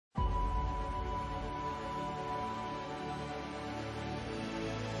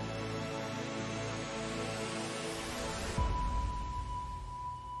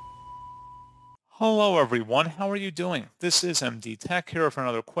Hello everyone, how are you doing? This is MD Tech here for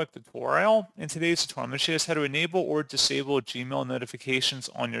another quick tutorial. In today's tutorial, I'm going to show you how to enable or disable Gmail notifications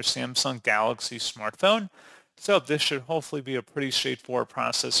on your Samsung Galaxy smartphone. So this should hopefully be a pretty straightforward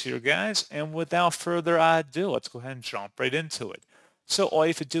process here, guys. And without further ado, let's go ahead and jump right into it. So all you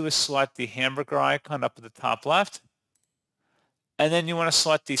have to do is select the hamburger icon up at the top left. And then you want to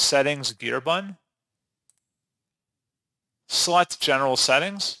select the settings gear button. Select general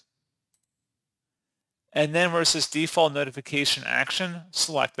settings. And then where it says default notification action,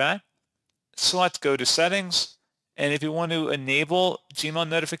 select that. Select go to settings. And if you want to enable Gmail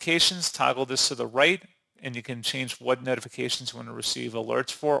notifications, toggle this to the right and you can change what notifications you want to receive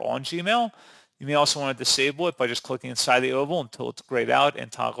alerts for on Gmail. You may also want to disable it by just clicking inside the oval until it's grayed out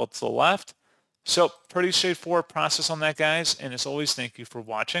and toggle to the left. So pretty straightforward process on that, guys. And as always, thank you for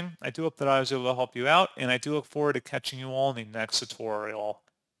watching. I do hope that I was able to help you out and I do look forward to catching you all in the next tutorial.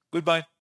 Goodbye.